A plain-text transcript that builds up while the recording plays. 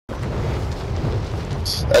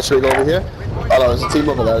Should we go over here? Oh no, there's a team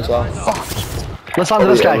over there as well. Fuck. Let's land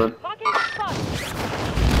this guy.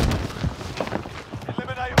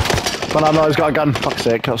 But I know he's got a gun. Fuck's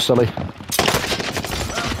sake, that's silly.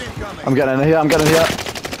 I'm getting in here, I'm getting in here.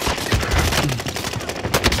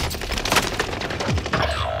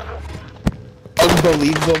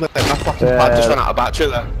 Unbelievable, man. My fucking pad just ran out of battery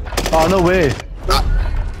there. Oh, no way.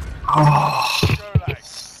 Oh.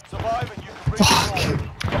 Fuck.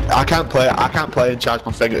 I can't play and charge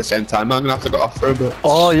my thing at the same time. I'm gonna have to go off for a bit.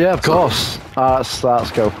 Oh yeah, of course. That's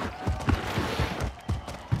go.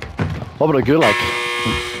 What about a gulag?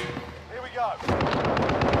 Here we go.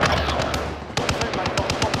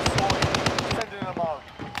 Sending them home.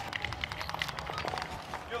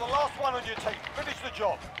 You're the last one on your team. Finish the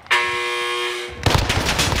job.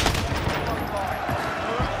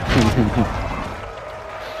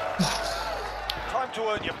 Time to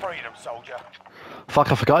earn your freedom, soldier.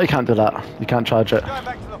 Fuck, I forgot you can't do that. You can't charge it. Going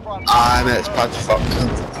back to the front. Mate, it's pad's fucked.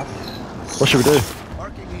 What should we do?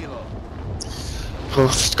 Oh,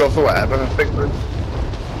 just go for whatever, I think, man.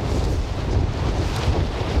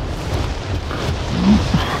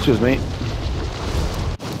 Excuse me.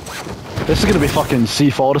 This is gonna be fucking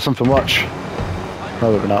C4 or something, watch.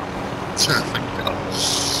 No, maybe not.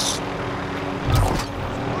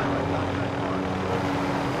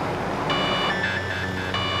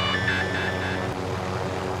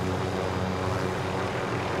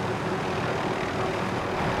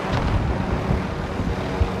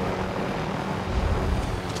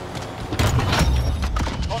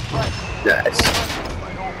 Yes.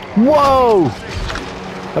 Whoa!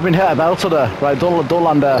 I've been hit a belter there. Right, don't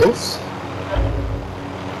land there. Oops.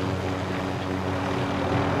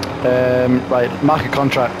 Right, market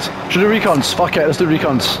contract. Should we do recons? Fuck it, let's do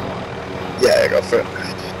recons. Yeah, go for it.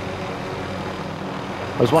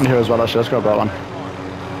 There's one here as well, actually. Let's grab that one.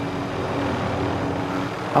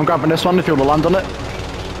 I'm grabbing this one if you want to land on it.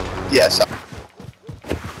 Yes.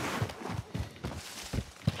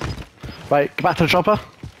 Right, get back to the chopper.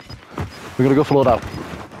 We're gonna go for loadout.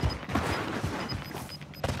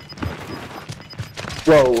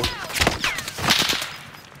 Whoa.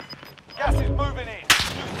 Gas is moving in.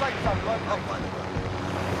 You safe zone located.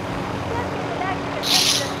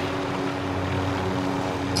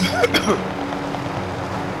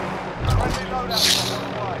 Friendly loadout on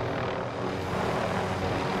the way.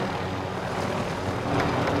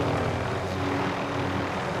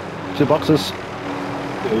 Two boxes.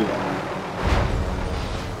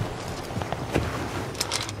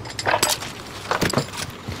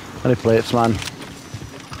 Any plates, man.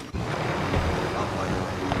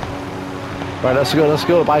 Right, let's go to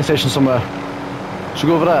the buy station somewhere. Should we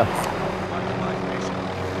go over there?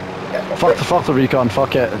 Yeah, Fuck the recon,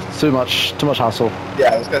 fuck it. It's too much hassle.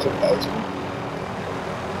 yeah, let's get some clothes.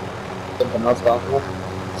 Something else down here.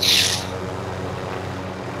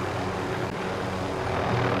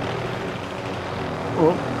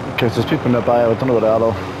 Oh, okay, so there's people nearby, I don't know where they are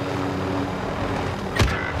though.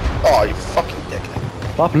 Oh, you fucking dickhead.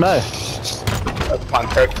 What happened now?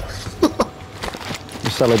 Pancake. You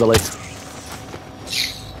silly Billy.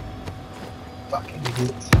 Fucking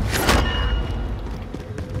idiot.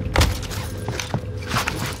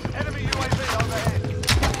 Enemy UAV overhead.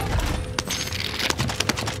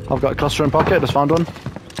 I've got a cluster in pocket, just found one.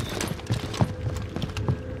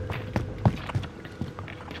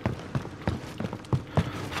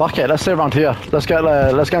 Fuck it, let's stay around here. Let's get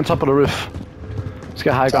on top of the roof. Let's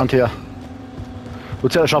get high ground here. We'll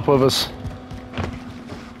take the chopper with us.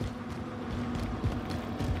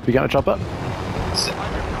 You getting a chopper?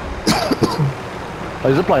 Oh,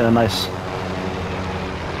 he's ziplining, nice.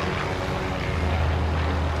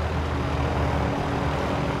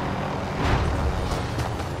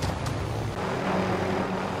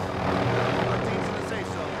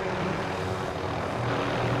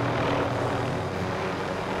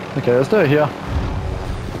 Okay, let's do it here.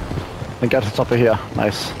 And get to the top of here.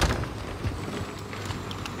 Nice.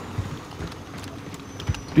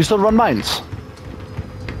 Do you still run mines?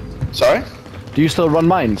 Sorry? Do you still run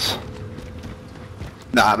mines?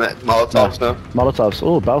 Nah, mate, Molotovs now. Molotovs.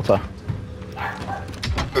 Oh, belter.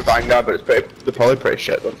 The Vanguard, but they're probably pretty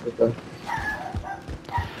shit though.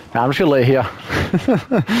 Yeah, I'm just gonna lay here.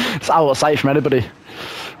 It's out of sight from anybody.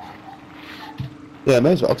 Yeah,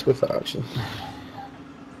 may as well to be fair, actually.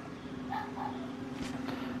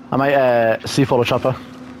 I might C4 the chopper.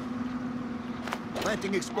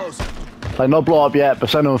 Planting explosive. Like, not blow up yet, but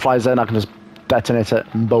if anyone flies in, I can just detonate it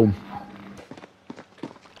and boom.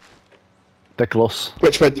 They're close.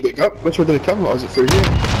 Which way did it come? Which way did it come? Or was it through here?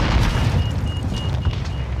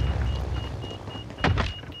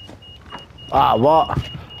 Ah, what?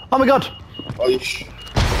 Oh my god! Oh,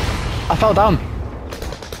 I fell down.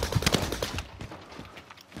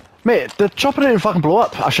 Mate, the chopper didn't fucking blow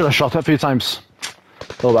up. I should have shot it a few times.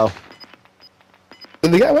 Oh well.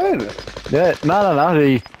 Did they get away with it? Yeah, no.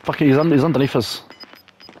 He's underneath us.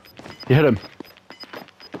 You hit him.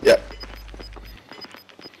 Yep.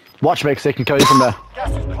 Watch me, 'cause they can kill you from there.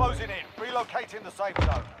 Gas is closing in. Relocating the safe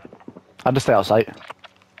zone. I'd just stay outside.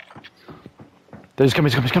 He's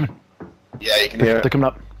coming. Yeah, you can hear They're it. coming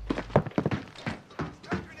up.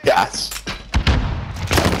 Yes.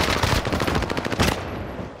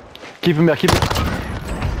 Keep him.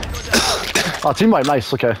 Oh, team wipe,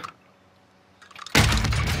 nice, okay.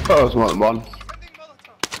 Oh, it was more than one.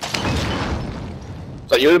 Is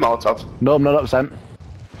that you, the Molotov? No, I'm not upset.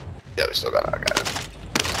 Yeah, we still got that guy.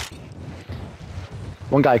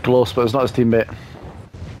 One guy close, but it's not his teammate.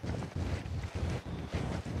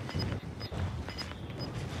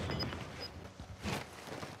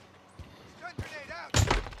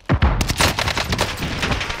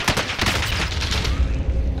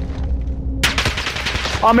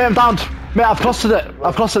 Oh mate, I'm downed. Mate, I've clustered it.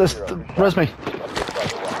 Where's me?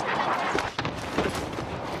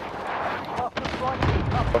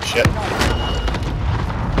 Oh shit.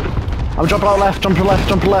 I'm jumping out left, jumping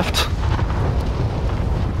left.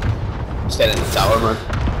 Staying in the tower, man.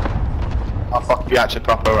 Oh fuck, you actually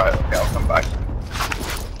proper, right? Okay, I'll come back.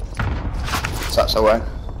 So that's away.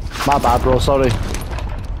 My bad, bro, sorry.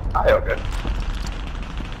 Ah, you're good.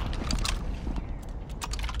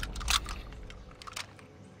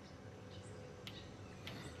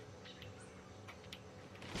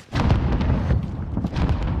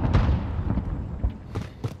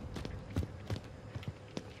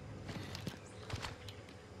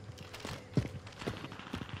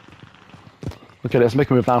 Okay, let's make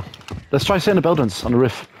a move now. Let's try staying in the buildings on the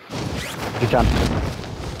roof. If you can.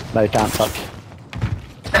 No, you can't, fuck.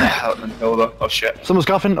 Help them kill though. Oh shit. Someone's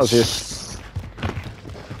coughing? Oh, it's you.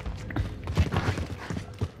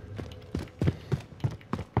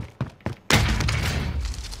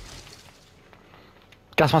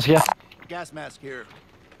 Gas mask here. Gas mask here.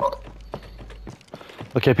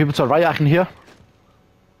 Okay, people to the right, I can hear.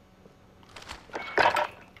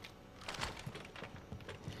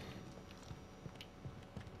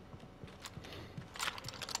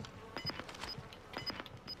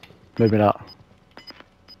 Maybe not.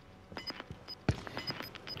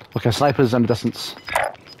 Okay, snipers in the distance.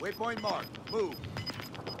 Waypoint mark. Move.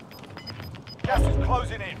 Gas is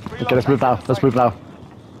closing in. Okay, let's move now.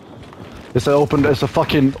 It's a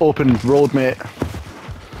fucking open road, mate.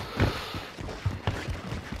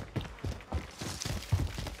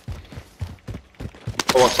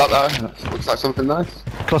 Oh, what's that there? Looks like something nice.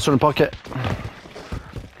 Cluster in pocket.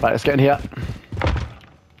 Right, let's get in here.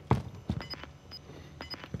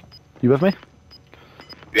 You with me?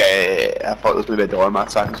 Yeah. I thought there was maybe a door on my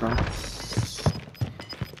side as well.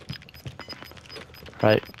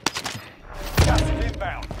 Right. Gas is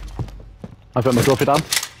inbound. I've got my trophy down.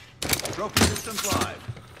 Trophy systems live.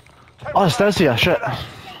 Oh, there's stairs here, shit.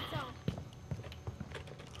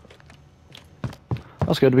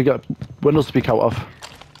 That's good, we got windows to peek out of.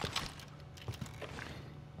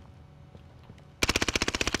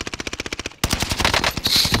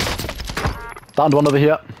 Downed one over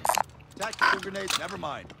here. Tactical grenades, never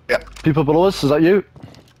mind. Yeah. People below us, is that you?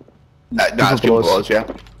 No, it's below people us. below us, yeah.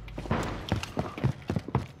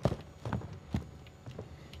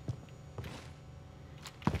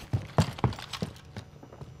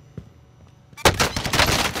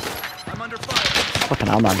 I'm under fire. Fucking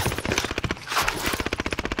hell, man.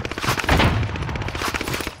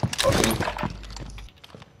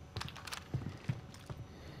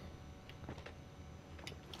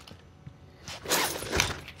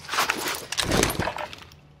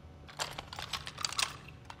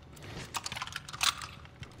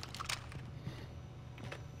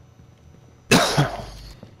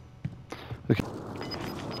 Okay.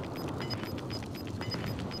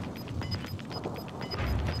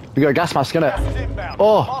 We got a gas mask in it. Gas is inbound.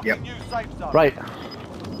 Oh, Marking yep. new safe zone. right.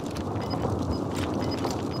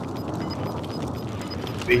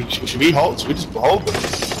 Should we hold? Should we just hold them?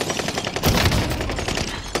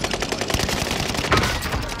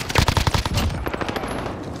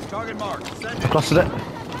 Target mark. Send it. Clustered it.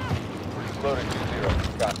 Loading to 0.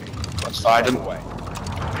 Copy. Let's find them. Away.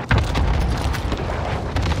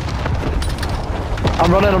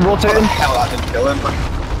 I'm running, I'm rotating. Hell, that didn't kill him.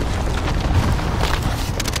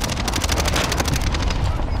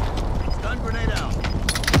 Stun grenade out.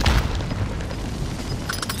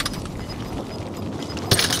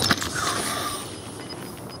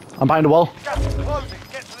 I'm behind the wall. Gas is closing.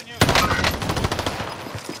 Get to the new zone.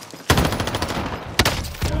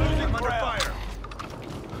 Losing I'm under ground. fire.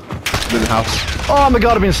 house. Oh my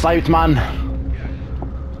god, I've been sniped, man.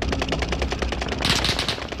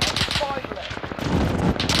 Five left.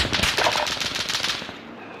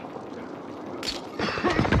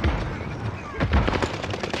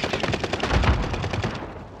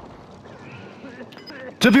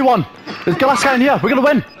 2v1. There's the last guy in here. We're gonna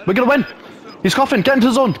win. We're gonna win. He's coughing. Get into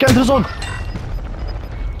the zone. Get into the zone.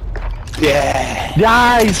 Yeah.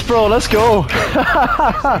 Nice, bro. Let's go. Come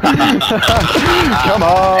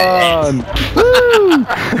on. Woo.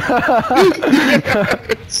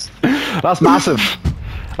 That's massive.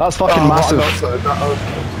 That's fucking massive.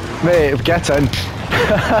 Mate, get in.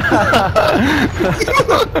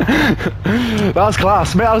 That's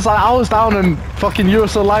class, mate. I was down and fucking you were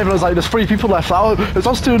still alive, and I was like, there's 3 people left. There's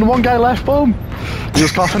us 2 and 1 guy left. Boom. He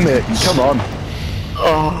was coughing, mate. Come on.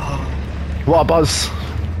 Oh. What a buzz.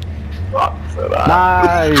 That.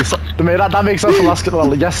 Nice. Mate, that makes up for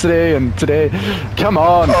yesterday and today. Come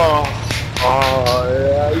on. Oh,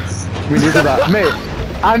 yes. We needed that, mate.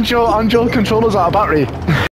 And your controller's out of battery.